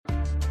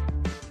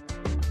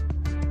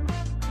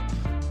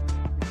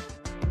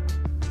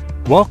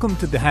Welcome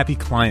to the Happy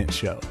Client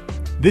Show.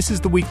 This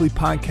is the weekly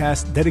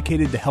podcast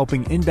dedicated to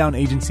helping inbound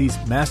agencies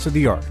master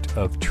the art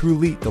of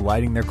truly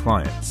delighting their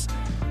clients.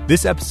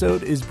 This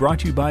episode is brought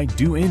to you by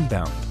Do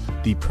Inbound,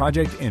 the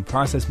project and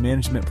process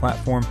management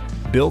platform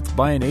built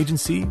by an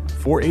agency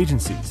for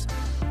agencies.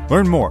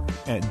 Learn more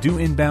at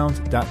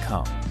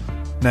doinbound.com.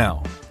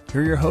 Now,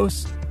 here are your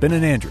hosts, Ben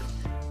and Andrew.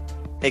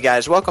 Hey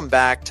guys, welcome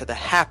back to the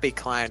Happy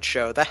Client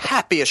Show, the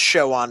happiest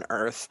show on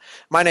earth.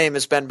 My name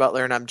is Ben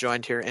Butler, and I'm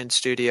joined here in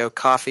studio,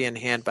 coffee in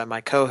hand, by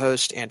my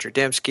co-host, Andrew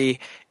Dymski.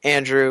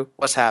 Andrew,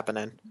 what's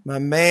happening? My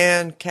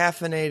man,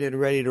 caffeinated,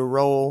 ready to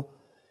roll,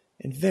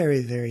 and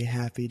very, very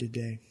happy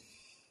today.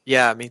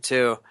 Yeah, me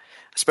too,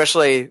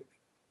 especially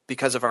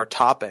because of our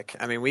topic.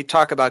 I mean, we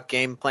talk about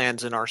game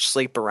plans in our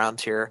sleep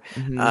around here.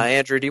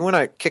 Andrew, do you want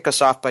to kick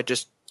us off by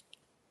just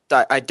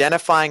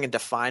identifying and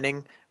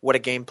defining what a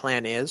game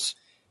plan is?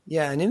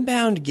 Yeah, an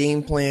inbound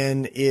game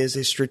plan is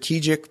a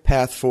strategic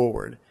path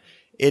forward.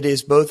 It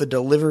is both a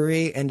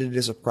delivery and it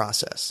is a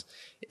process.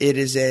 It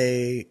is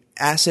a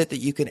asset that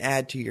you can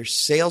add to your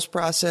sales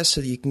process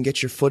so that you can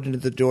get your foot into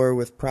the door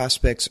with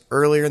prospects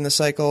earlier in the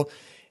cycle.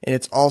 And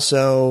it's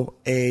also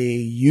a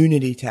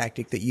unity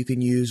tactic that you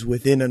can use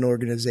within an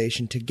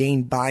organization to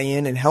gain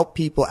buy-in and help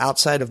people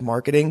outside of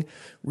marketing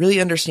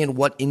really understand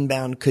what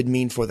inbound could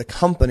mean for the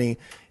company,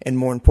 and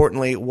more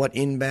importantly, what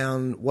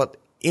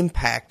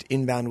impact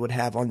inbound would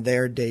have on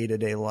their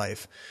day-to-day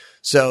life.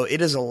 So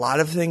it is a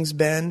lot of things,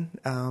 Ben,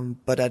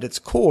 but at its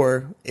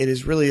core, it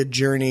is really a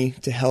journey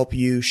to help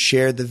you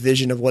share the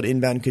vision of what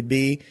inbound could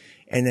be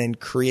and then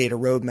create a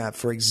roadmap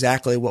for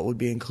exactly what would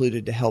be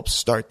included to help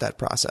start that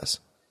process.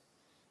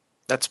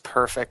 That's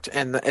perfect.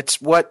 And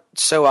it's what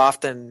so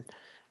often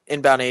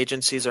inbound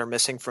agencies are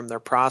missing from their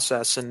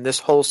process. And this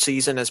whole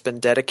season has been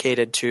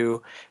dedicated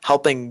to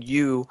helping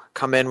you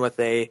come in with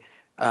a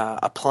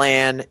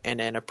plan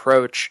and an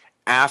approach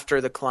after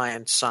the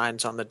client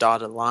signs on the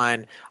dotted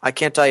line. I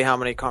can't tell you how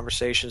many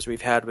conversations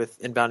we've had with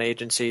inbound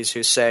agencies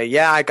who say,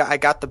 yeah, I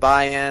got the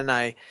buy-in,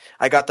 I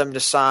got them to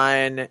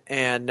sign,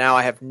 and now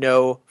I have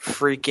no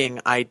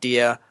freaking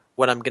idea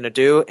what I'm going to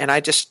do. And I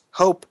just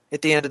hope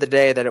at the end of the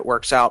day that it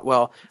works out.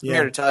 Well, I'm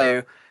here to tell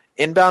you,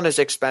 inbound is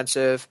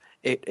expensive.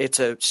 It's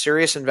a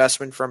serious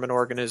investment from an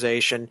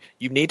organization.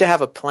 You need to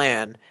have a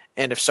plan.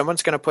 And if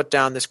someone's going to put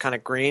down this kind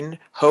of green,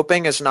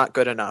 hoping is not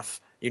good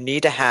enough. You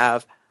need to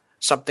have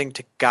something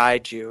to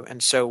guide you.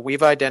 And so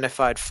we've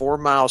identified 4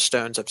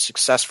 milestones of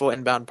successful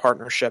inbound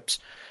partnerships.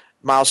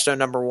 Milestone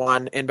number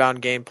 1,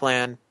 inbound game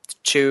plan.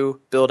 2,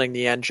 building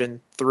the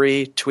engine.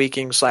 3,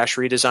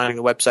 tweaking/redesigning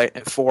the website.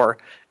 And 4,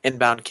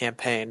 inbound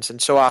campaigns.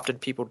 And so often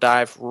people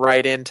dive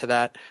right into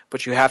that,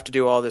 but you have to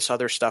do all this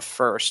other stuff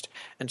first.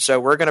 And so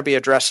we're going to be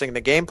addressing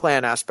the game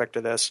plan aspect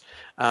of this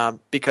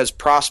because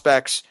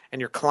prospects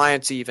and your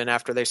clients, even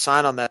after they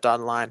sign on that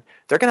dotted line,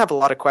 they're going to have a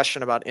lot of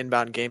question about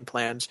inbound game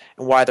plans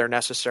and why they're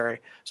necessary.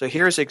 So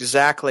here's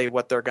exactly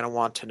what they're going to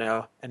want to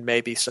know, and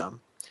maybe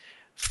some.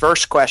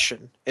 First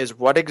question is,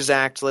 what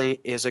exactly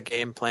is a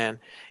game plan?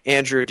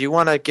 Andrew, do you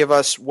want to give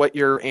us what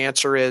your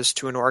answer is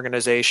to an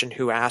organization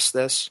who asked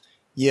this?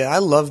 Yeah, I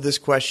love this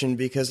question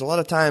because a lot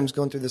of times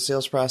going through the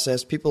sales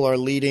process, people are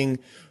leading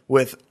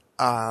with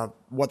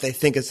what they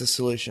think is the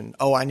solution.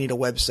 Oh, I need a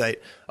website.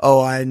 Oh,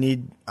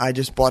 I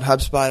just bought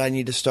HubSpot. I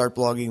need to start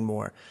blogging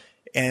more.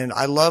 And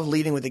I love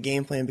leading with a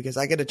game plan because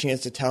I get a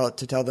chance to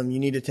tell them you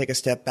need to take a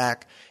step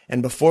back.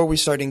 And before we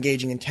start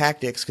engaging in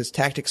tactics, because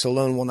tactics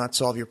alone will not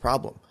solve your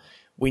problem,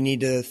 we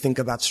need to think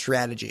about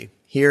strategy.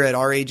 Here at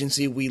our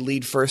agency, we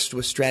lead first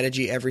with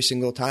strategy every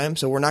single time.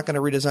 So we're not going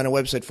to redesign a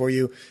website for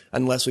you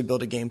unless we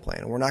build a game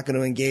plan. We're not going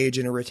to engage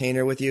in a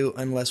retainer with you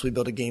unless we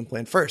build a game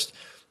plan first.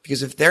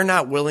 Because if they're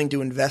not willing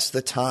to invest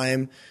the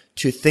time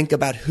to think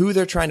about who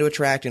they're trying to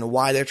attract and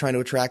why they're trying to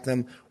attract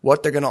them,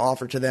 what they're going to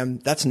offer to them,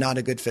 that's not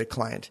a good fit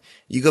client.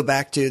 You go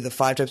back to the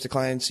 5 types of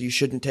clients you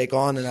shouldn't take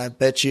on, and I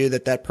bet you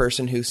that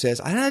person who says,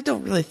 I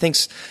don't really think,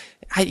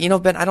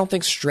 Ben, I don't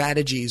think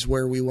strategy is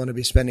where we want to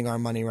be spending our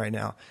money right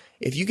now.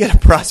 If you get a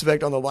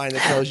prospect on the line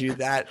that tells you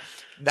that,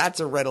 that's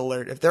a red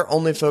alert. If they're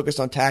only focused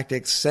on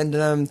tactics, send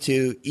them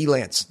to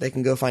Elance. They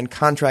can go find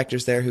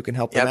contractors there who can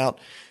help them out.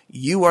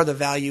 You are the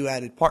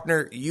value-added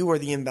partner. You are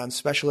the inbound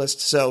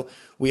specialist. So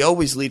we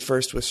always lead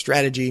first with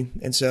strategy.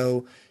 And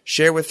so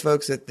share with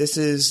folks that this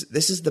is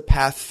the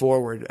path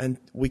forward. And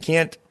we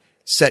can't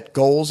set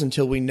goals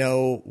until we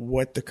know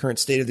what the current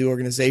state of the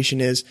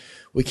organization is.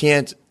 We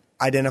can't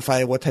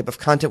identify what type of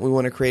content we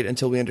want to create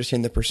until we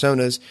understand the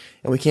personas,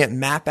 and we can't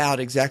map out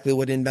exactly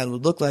what inbound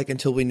would look like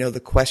until we know the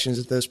questions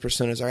that those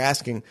personas are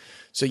asking.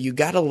 So you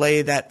got to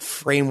lay that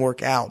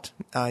framework out.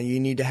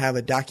 You need to have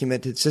a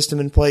documented system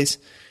in place.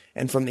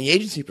 And from the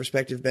agency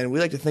perspective, Ben, we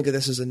like to think of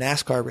this as a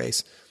NASCAR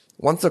race.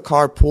 Once the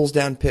car pulls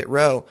down pit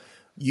row,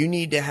 you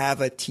need to have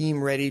a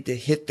team ready to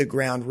hit the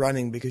ground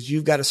running because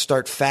you've got to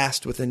start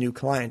fast with a new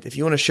client. If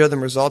you want to show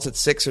them results at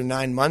 6 or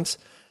 9 months,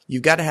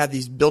 you've got to have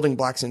these building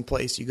blocks in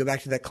place. You go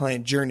back to that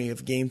client journey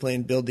of game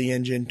plan, build the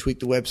engine, tweak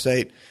the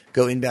website,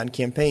 go inbound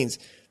campaigns.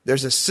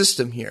 There's a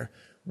system here.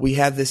 We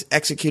have this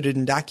executed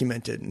and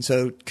documented. And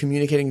so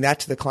communicating that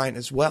to the client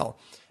as well.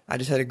 I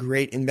just had a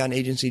great inbound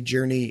agency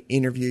journey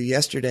interview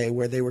yesterday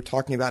where they were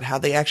talking about how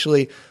they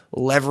actually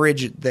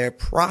leverage their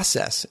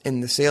process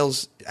in the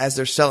sales as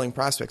they're selling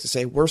prospects to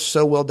say, we're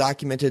so well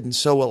documented and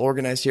so well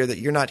organized here that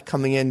you're not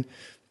coming in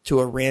to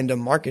a random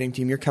marketing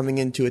team. You're coming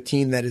into a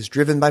team that is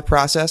driven by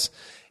process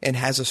and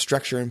has a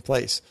structure in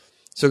place.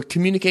 So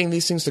communicating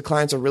these things to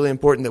clients are really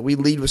important, that we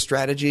lead with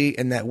strategy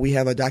and that we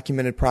have a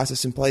documented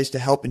process in place to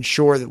help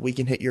ensure that we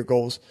can hit your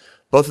goals.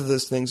 Both of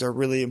those things are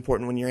really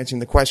important when you're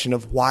answering the question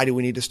of why do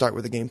we need to start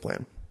with a game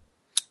plan?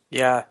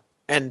 Yeah.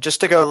 And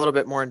just to go a little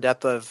bit more in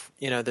depth of,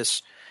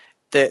 this,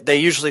 they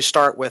usually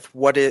start with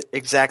what it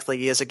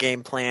exactly is a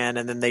game plan,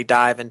 and then they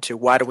dive into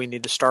why do we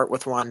need to start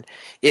with one,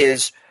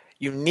 is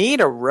you need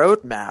a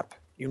roadmap.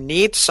 You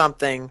need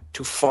something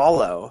to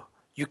follow.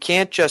 You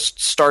can't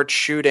just start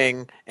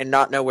shooting and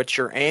not know what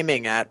you're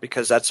aiming at,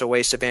 because that's a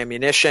waste of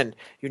ammunition.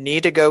 You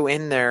need to go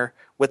in there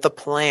with a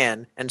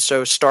plan. And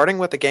so starting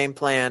with a game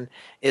plan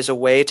is a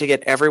way to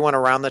get everyone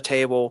around the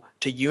table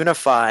to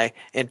unify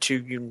and to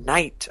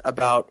unite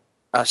about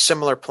a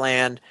similar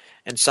plan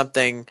and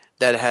something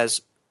that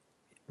has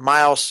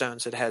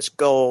milestones, that has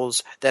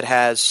goals, that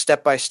has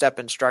step-by-step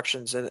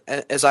instructions. And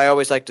as I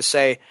always like to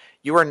say,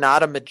 you are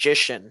not a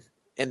magician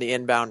in the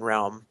inbound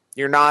realm.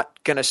 You're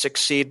not going to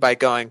succeed by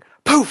going,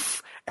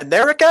 poof, and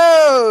there it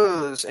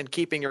goes, and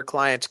keeping your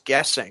clients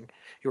guessing.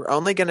 You're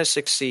only going to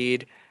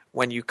succeed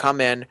when you come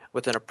in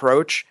with an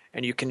approach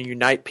and you can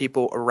unite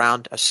people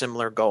around a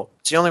similar goal.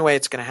 It's the only way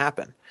it's going to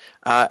happen.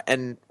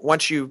 And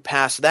once you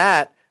pass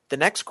that, the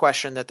next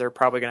question that they're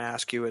probably going to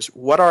ask you is,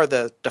 what are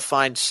the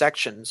defined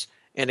sections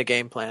in a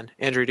game plan?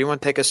 Andrew, do you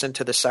want to take us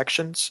into the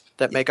sections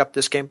that make up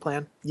this game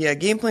plan? Yeah,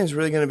 game plan is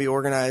really going to be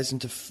organized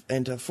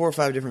into 4 or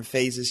 5 different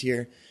phases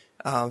here.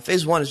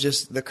 Phase 1 is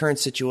just the current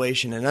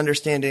situation and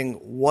understanding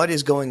what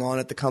is going on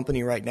at the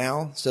company right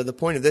now. So the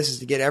point of this is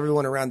to get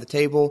everyone around the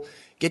table,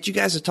 get you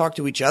guys to talk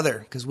to each other,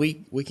 because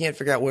we can't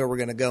figure out where we're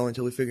going to go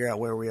until we figure out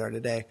where we are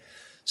today.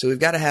 So we've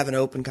got to have an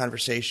open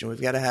conversation. We've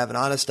got to have an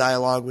honest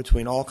dialogue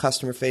between all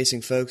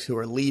customer-facing folks who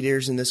are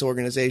leaders in this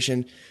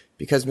organization,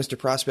 because, Mr.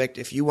 Prospect,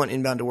 if you want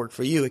inbound to work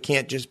for you, it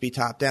can't just be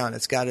top-down.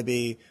 It's got to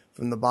be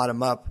from the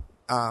bottom up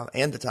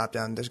and the top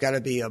down. There's got to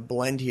be a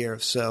blend here,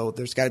 so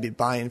there's got to be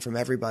buy-in from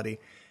everybody.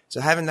 So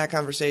having that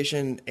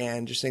conversation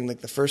and just saying, like,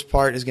 the first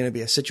part is going to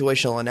be a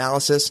situational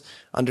analysis,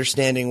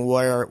 understanding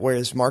where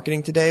is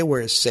marketing today,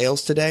 where is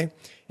sales today,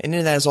 and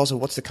in that is also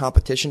what's the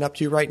competition up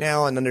to right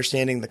now and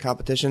understanding the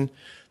competition.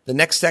 The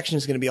next section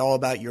is going to be all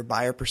about your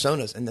buyer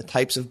personas and the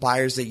types of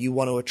buyers that you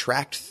want to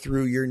attract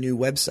through your new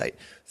website,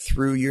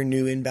 through your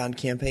new inbound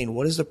campaign.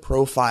 What is the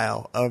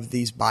profile of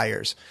these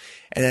buyers?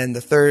 And then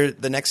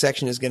the next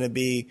section is going to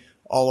be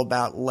all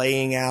about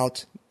laying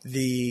out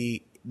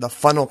the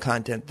funnel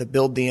content, the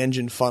build the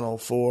engine funnel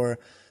for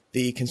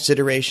the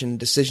consideration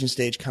decision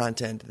stage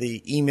content,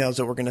 the emails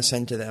that we're going to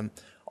send to them,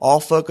 all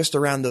focused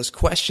around those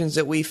questions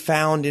that we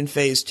found in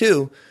phase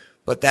 2.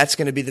 But that's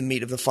going to be the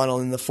meat of the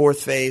funnel. And the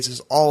fourth phase is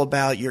all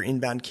about your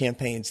inbound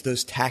campaigns,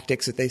 those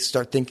tactics that they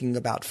start thinking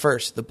about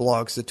first, the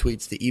blogs, the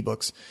tweets, the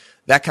ebooks,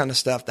 that kind of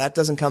stuff. That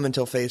doesn't come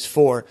until phase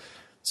 4.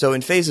 So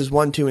in phases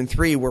 1, 2, and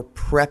 3, we're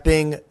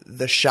prepping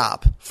the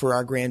shop for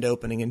our grand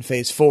opening. In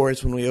phase 4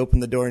 is when we open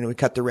the door and we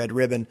cut the red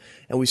ribbon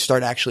and we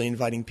start actually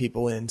inviting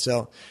people in.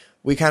 So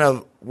we kind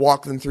of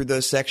walk them through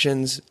those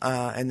sections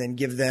and then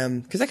give them,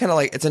 because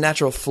it's a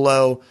natural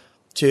flow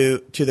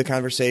to the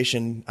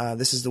conversation.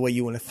 This is the way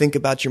you want to think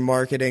about your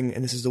marketing,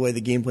 and this is the way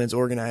the game plan's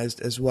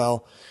organized as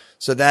well.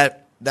 So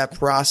that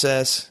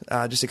process,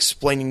 just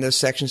explaining those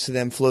sections to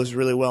them, flows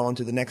really well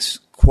into the next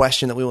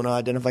question that we want to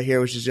identify here,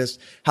 which is just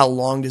how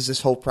long does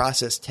this whole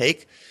process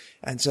take?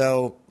 And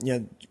so,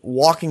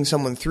 walking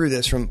someone through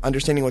this from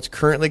understanding what's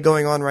currently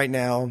going on right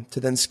now to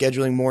then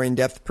scheduling more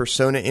in-depth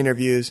persona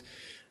interviews.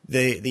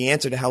 The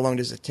answer to how long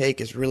does it take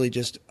is really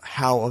just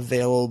how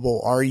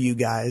available are you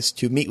guys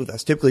to meet with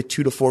us. Typically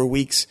 2 to 4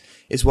 weeks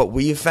is what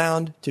we've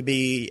found to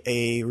be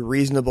a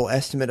reasonable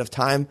estimate of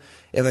time.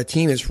 If a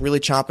team is really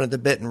chomping at the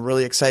bit and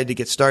really excited to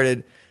get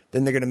started,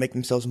 then they're going to make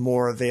themselves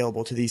more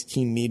available to these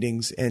team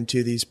meetings and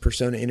to these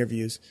persona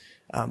interviews.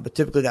 But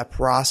typically that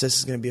process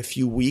is going to be a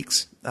few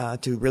weeks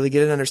to really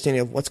get an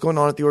understanding of what's going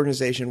on at the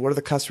organization, what are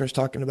the customers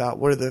talking about,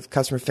 what are the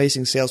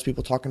customer-facing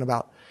salespeople talking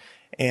about,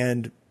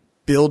 and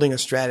building a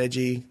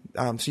strategy.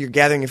 So you're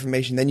gathering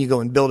information, then you go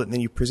and build it, and then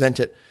you present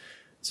it.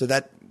 So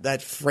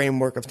that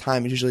framework of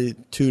time is usually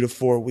 2 to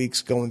 4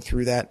 weeks going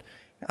through that,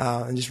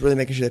 and just really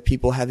making sure that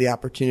people have the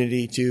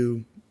opportunity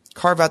to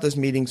carve out those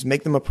meetings,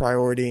 make them a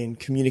priority, and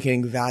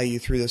communicating value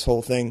through this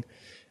whole thing.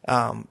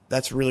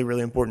 That's really,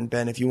 really important,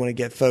 Ben, if you want to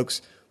get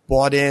folks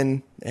bought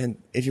in, and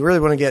if you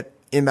really want to get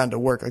inbound to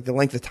work, like the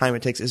length of time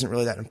it takes isn't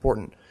really that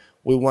important.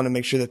 We want to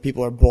make sure that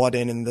people are bought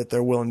in and that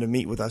they're willing to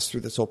meet with us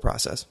through this whole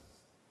process.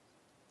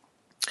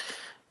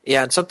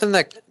 Yeah, and something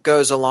that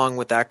goes along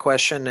with that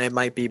question, it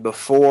might be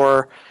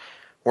before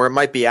or it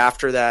might be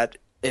after that,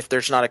 if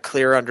there's not a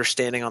clear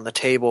understanding on the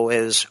table,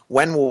 is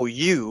when will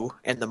you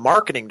and the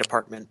marketing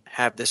department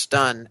have this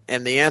done?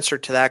 And the answer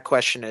to that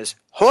question is,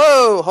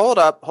 whoa, hold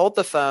up, hold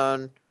the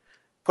phone,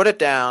 put it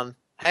down,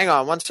 hang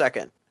on 1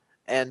 second.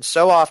 And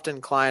so often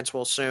clients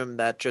will assume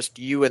that just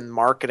you and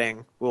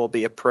marketing will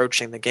be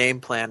approaching the game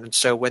plan. And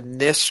so when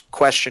this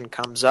question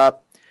comes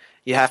up,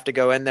 you have to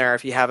go in there,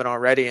 if you haven't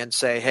already, and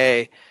say,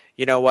 hey,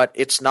 you know what?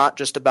 It's not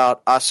just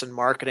about us and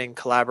marketing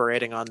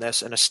collaborating on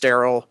this in a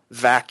sterile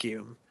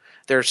vacuum.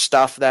 There's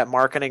stuff that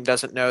marketing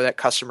doesn't know that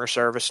customer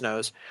service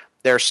knows.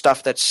 There's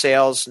stuff that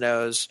sales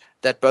knows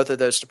that both of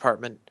those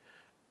departments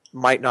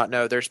might not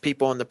know. There's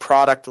people in the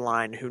product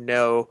line who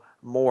know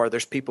more.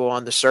 There's people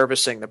on the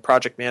servicing, the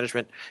project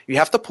management. You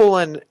have to pull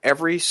in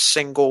every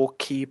single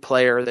key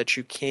player that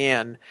you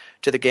can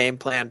to the game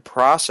plan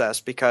process,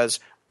 because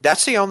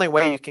that's the only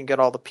way you can get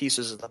all the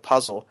pieces of the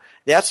puzzle.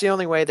 That's the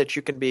only way that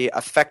you can be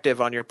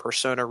effective on your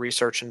persona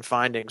research and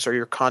findings or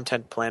your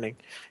content planning.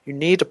 You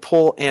need to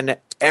pull in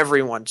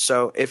everyone.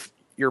 So if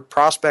your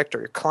prospect or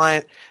your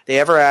client, they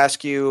ever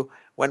ask you,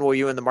 when will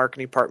you in the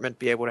marketing department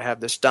be able to have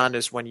this done,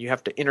 is when you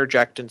have to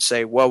interject and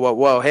say,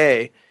 whoa,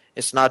 hey,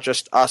 it's not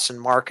just us in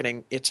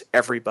marketing, it's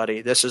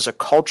everybody. This is a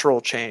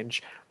cultural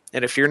change.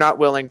 And if you're not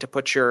willing to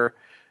put your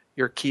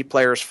key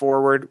players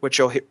forward, which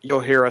you'll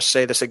hear us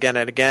say this again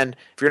and again,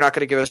 if you're not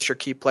going to give us your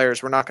key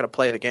players, we're not going to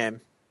play the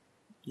game.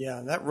 Yeah,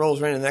 and that rolls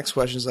right into the next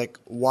question is like,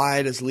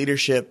 why does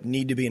leadership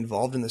need to be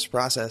involved in this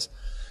process?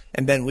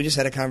 And Ben, we just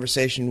had a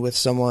conversation with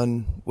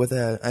someone with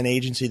an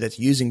agency that's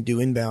using Do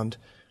Inbound.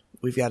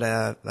 We've got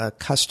a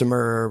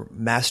customer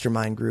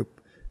mastermind group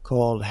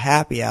called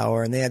Happy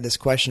Hour, and they had this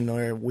question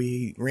where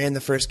we ran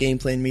the first game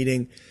plan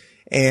meeting,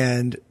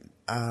 and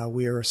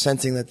we were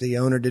sensing that the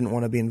owner didn't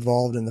want to be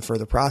involved in the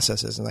further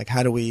processes. And like,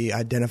 how do we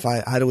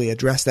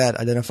address that,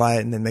 identify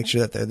it, and then make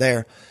sure that they're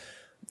there?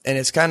 And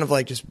it's kind of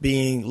like just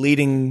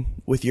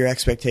leading with your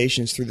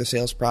expectations through the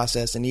sales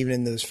process. And even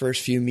in those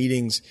first few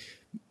meetings,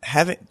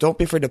 don't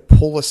be afraid to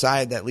pull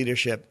aside that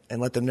leadership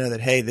and let them know that,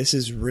 hey, this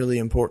is really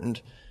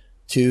important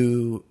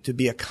to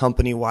be a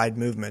company-wide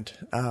movement.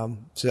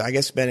 So I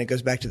guess, Ben, it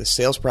goes back to the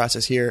sales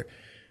process here.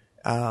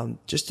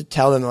 Just to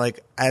tell them,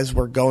 like, as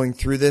we're going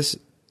through this,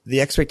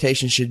 the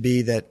expectation should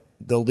be that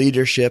the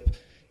leadership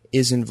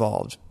is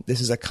involved.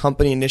 This is a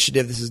company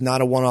initiative. This is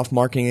not a one-off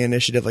marketing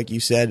initiative, like you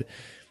said.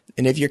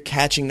 And if you're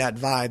catching that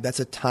vibe, that's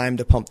a time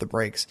to pump the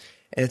brakes.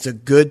 And it's a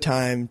good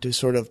time to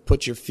sort of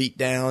put your feet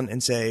down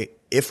and say,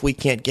 if we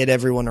can't get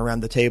everyone around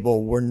the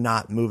table, we're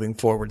not moving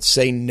forward.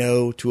 Say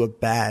no to a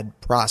bad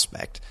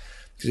prospect.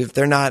 Because if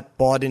they're not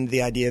bought into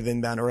the idea of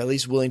inbound, or at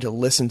least willing to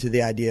listen to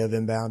the idea of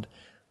inbound,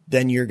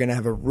 then you're going to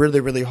have a really,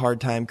 really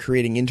hard time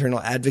creating internal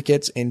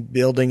advocates and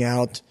building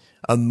out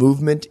a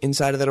movement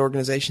inside of that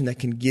organization that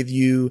can give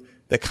you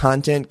the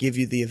content, give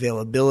you the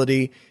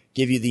availability,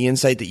 give you the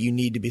insight that you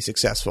need to be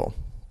successful.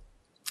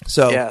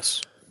 So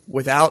yes,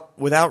 without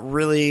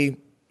really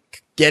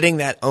getting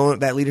that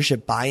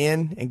leadership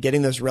buy-in and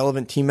getting those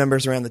relevant team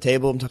members around the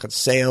table, I'm talking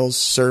sales,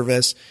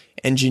 service,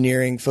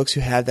 engineering, folks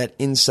who have that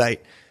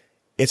insight,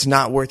 it's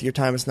not worth your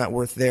time. It's not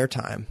worth their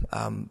time.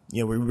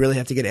 We really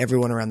have to get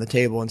everyone around the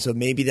table. And so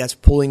maybe that's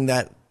pulling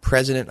that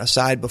president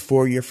aside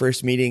before your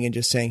first meeting and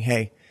just saying,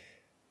 hey,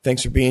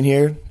 thanks for being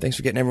here. Thanks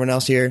for getting everyone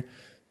else here.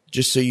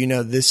 Just so you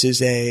know, this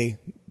is a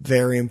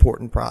very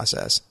important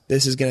process.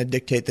 This is going to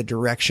dictate the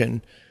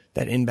direction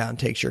that inbound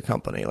takes your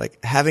company.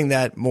 Like, having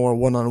that more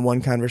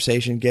one-on-one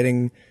conversation,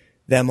 getting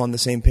them on the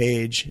same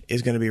page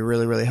is going to be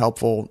really, really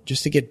helpful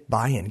just to get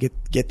buy-in,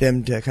 get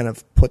them to kind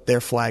of put their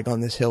flag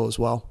on this hill as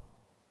well.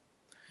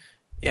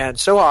 Yeah, and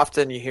so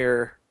often you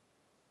hear,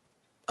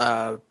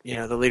 the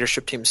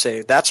leadership team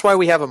say, that's why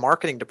we have a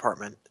marketing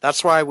department.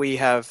 That's why we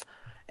have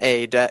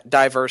a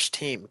diverse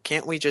team.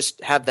 Can't we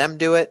just have them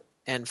do it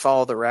and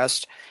follow the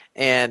rest?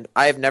 And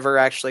I've never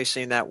actually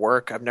seen that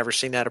work. I've never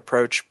seen that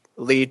approach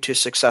lead to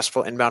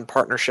successful inbound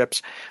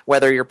partnerships.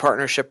 Whether your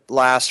partnership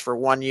lasts for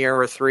 1 year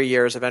or 3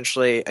 years,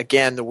 eventually,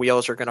 again, the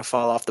wheels are going to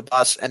fall off the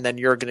bus, and then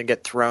you're going to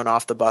get thrown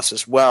off the bus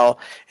as well.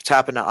 It's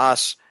happened to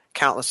us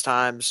countless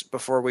times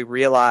before we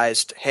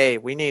realized, hey,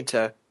 we need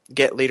to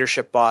get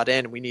leadership bought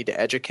in. We need to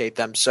educate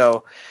them.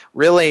 So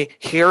really,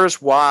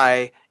 here's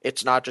why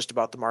it's not just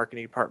about the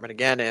marketing department.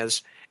 Again,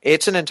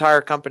 it's an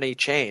entire company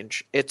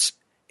change.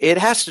 It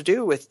has to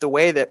do with the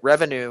way that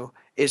revenue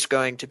is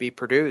going to be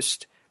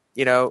produced.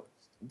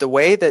 The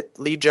way that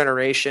lead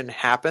generation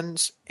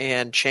happens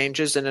and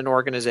changes in an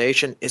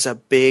organization is a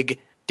big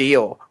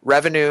deal.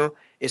 Revenue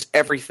is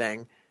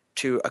everything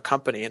to a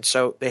company, and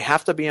so they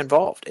have to be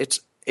involved.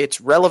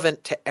 It's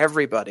relevant to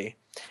everybody.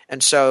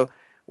 And so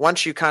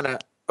once you kind of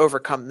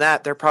overcome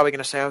that, they're probably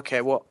going to say,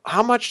 okay, well,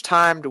 how much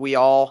time do we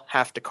all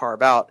have to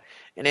carve out?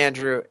 And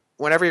Andrew,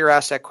 whenever you're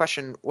asked that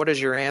question, what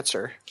is your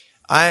answer?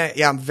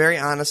 I'm very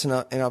honest and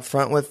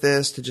upfront with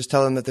this, to just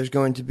tell them that there's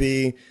going to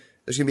be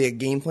a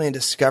game plan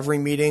discovery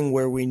meeting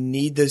where we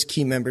need those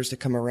key members to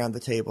come around the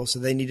table. So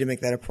they need to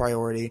make that a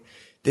priority.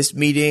 This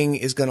meeting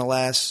is going to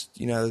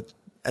last,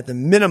 at the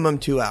minimum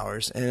 2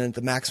 hours and at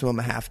the maximum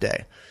a half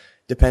day.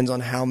 Depends on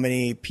how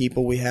many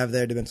people we have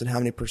there. Depends on how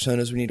many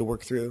personas we need to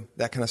work through,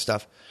 that kind of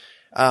stuff.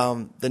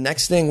 The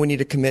next thing we need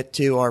to commit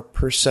to are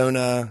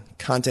persona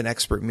content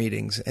expert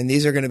meetings. And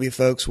these are going to be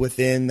folks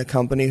within the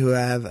company who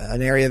have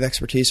an area of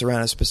expertise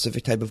around a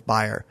specific type of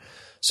buyer.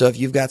 So if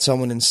you've got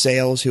someone in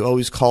sales who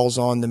always calls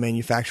on the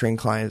manufacturing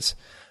clients,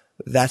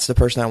 that's the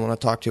person I want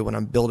to talk to when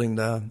I'm building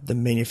the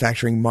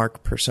manufacturing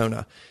mark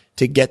persona,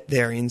 to get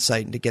their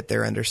insight and to get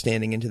their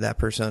understanding into that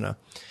persona.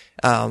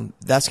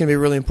 That's going to be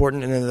really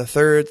important. And then the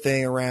third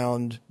thing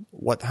around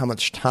how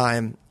much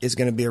time is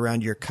going to be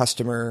around your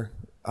customer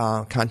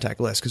contact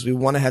list, because we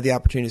want to have the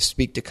opportunity to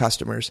speak to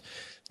customers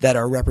that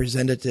are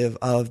representative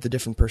of the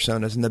different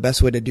personas. And the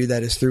best way to do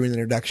that is through an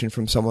introduction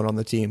from someone on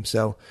the team.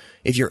 So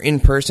if you're in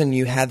person,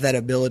 you have that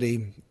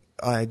ability.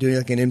 Doing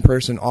like an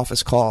in-person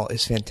office call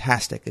is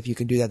fantastic. If you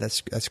can do that,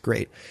 that's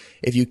great.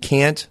 If you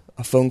can't,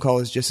 a phone call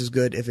is just as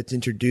good if it's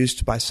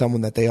introduced by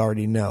someone that they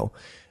already know.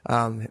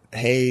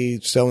 Hey,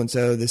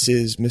 so-and-so, this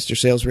is Mr.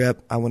 Sales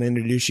Rep. I want to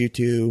introduce you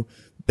to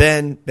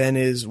Ben. Ben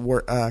is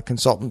a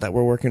consultant that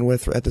we're working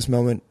with at this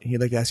moment. He'd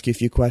like to ask you a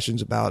few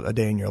questions about a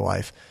day in your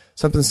life.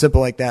 Something simple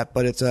like that,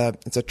 but it's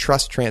a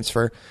trust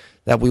transfer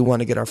that we want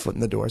to get our foot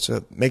in the door.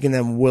 So making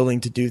them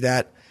willing to do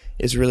that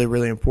is really,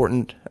 really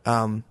important.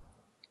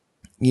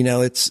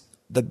 It's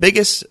the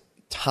biggest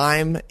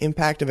time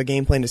impact of a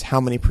game plan is how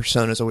many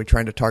personas are we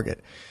trying to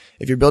target.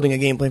 If you're building a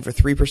game plan for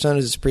 3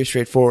 personas, it's pretty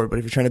straightforward. But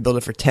if you're trying to build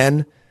it for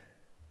 10,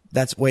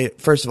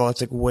 first of all,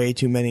 it's like way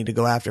too many to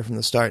go after from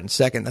the start. And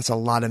second, that's a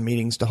lot of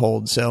meetings to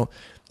hold. So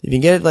if you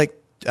can get it like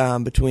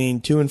between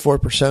 2 and 4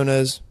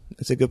 personas,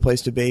 it's a good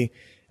place to be.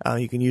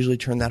 You can usually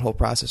turn that whole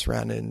process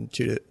around in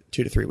 2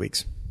 to 3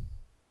 weeks.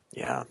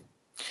 Yeah.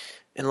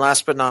 And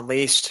last but not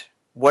least,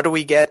 what do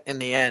we get in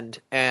the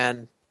end?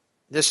 And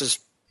this is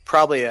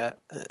probably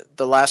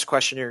the last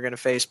question you're going to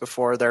face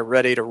before they're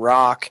ready to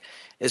rock,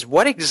 is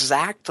what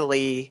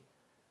exactly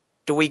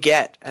do we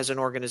get as an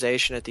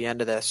organization at the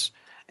end of this?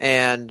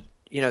 And,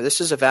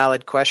 this is a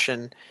valid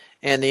question.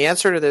 And the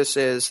answer to this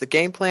is the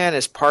game plan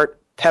is part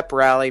pep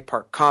rally,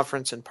 part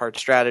conference, and part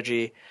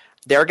strategy.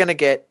 They're going to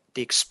get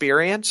the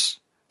experience.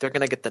 They're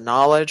going to get the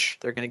knowledge.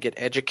 They're going to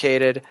get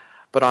educated.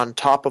 But on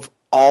top of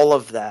all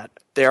of that,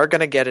 they are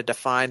going to get a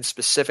defined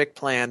specific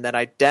plan that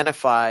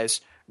identifies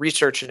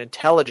research and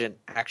intelligent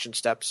action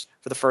steps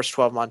for the first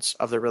 12 months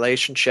of the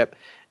relationship.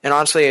 And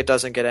honestly, it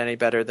doesn't get any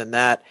better than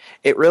that.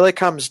 It really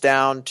comes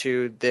down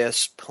to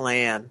this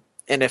plan.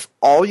 And if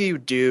all you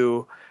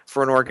do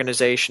for an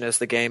organization is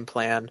the game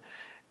plan,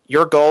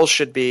 your goal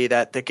should be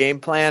that the game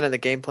plan and the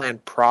game plan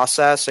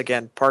process,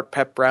 again, part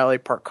pep rally,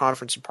 part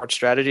conference, and part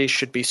strategy,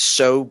 should be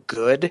so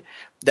good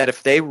that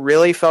if they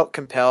really felt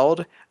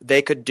compelled,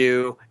 they could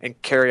do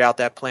and carry out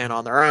that plan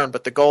on their own.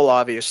 But the goal,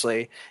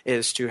 obviously,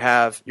 is to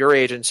have your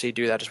agency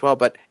do that as well.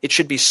 But it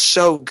should be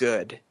so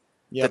good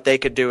that they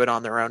could do it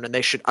on their own, and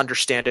they should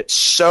understand it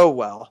so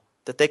well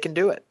that they can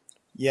do it.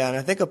 Yeah, and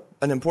I think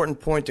an important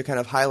point to kind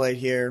of highlight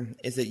here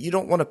is that you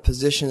don't want to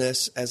position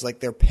this as like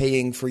they're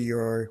paying for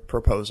your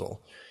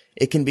proposal.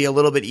 It can be a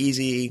little bit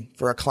easy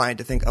for a client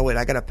to think, oh, wait,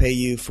 I got to pay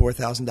you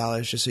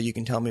 $4,000 just so you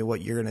can tell me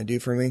what you're going to do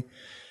for me.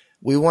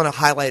 We want to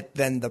highlight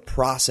then the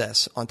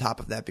process on top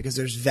of that, because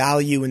there's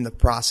value in the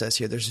process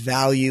here. There's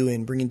value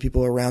in bringing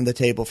people around the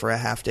table for a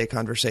half-day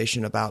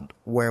conversation about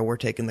where we're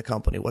taking the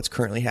company, what's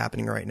currently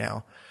happening right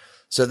now.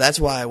 So that's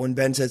why when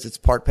Ben says it's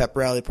part pep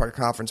rally, part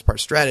conference, part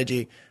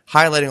strategy,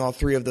 highlighting all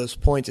 3 of those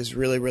points is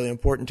really, really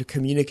important to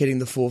communicating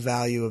the full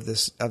value of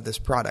this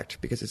product,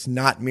 because it's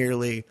not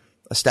merely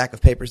a stack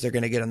of papers they're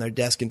going to get on their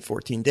desk in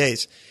 14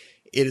 days.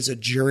 It is a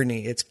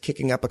journey. It's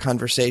kicking up a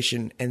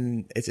conversation,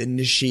 and it's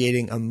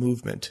initiating a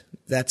movement.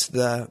 That's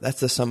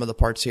the sum of the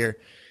parts here.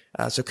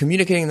 So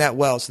communicating that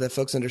well so that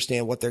folks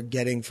understand what they're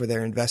getting for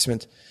their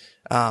investment.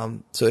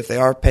 So if they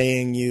are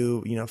paying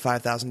you,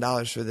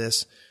 $5,000 for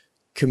this,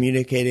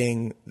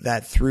 communicating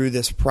that through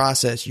this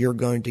process, you're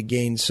going to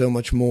gain so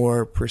much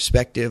more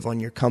perspective on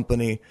your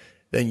company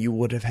than you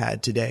would have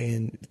had today.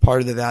 And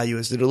part of the value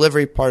is the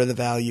delivery. Part of the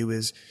value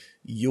is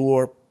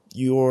your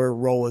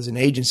role as an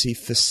agency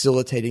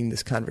facilitating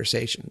this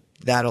conversation.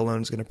 That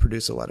alone is going to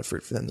produce a lot of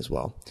fruit for them as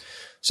well.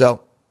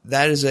 So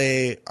that is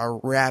a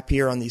wrap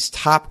here on these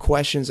top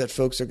questions that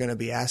folks are going to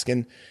be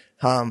asking.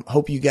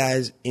 Hope you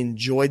guys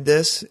enjoyed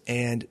this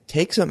and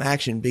take some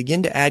action.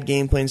 Begin to add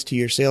game plans to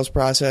your sales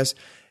process.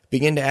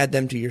 Begin to add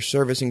them to your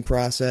servicing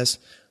process.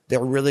 They're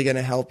really going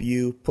to help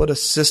you put a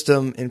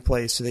system in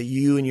place so that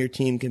you and your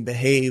team can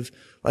behave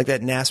like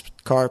that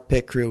NASCAR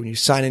pit crew. When you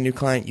sign a new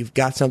client, you've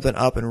got something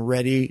up and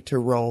ready to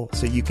roll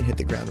so you can hit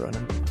the ground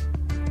running.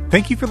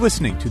 Thank you for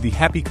listening to the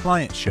Happy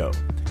Client Show.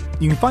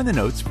 You can find the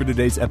notes for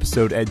today's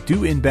episode at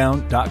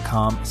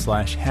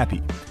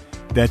doinbound.com/happy.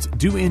 That's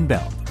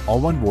doinbound, all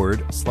one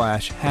word,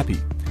 /happy.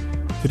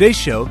 Today's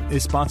show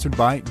is sponsored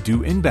by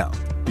Do Inbound,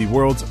 the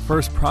world's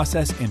first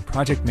process and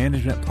project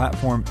management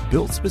platform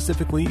built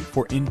specifically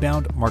for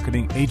inbound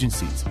marketing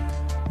agencies.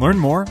 Learn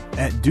more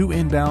at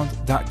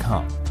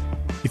doinbound.com.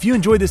 If you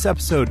enjoyed this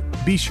episode,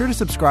 be sure to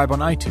subscribe on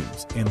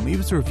iTunes and leave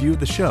us a review of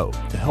the show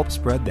to help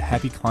spread the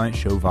Happy Client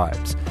Show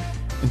vibes.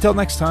 Until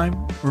next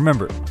time,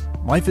 remember,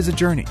 life is a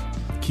journey.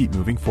 Keep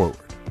moving forward.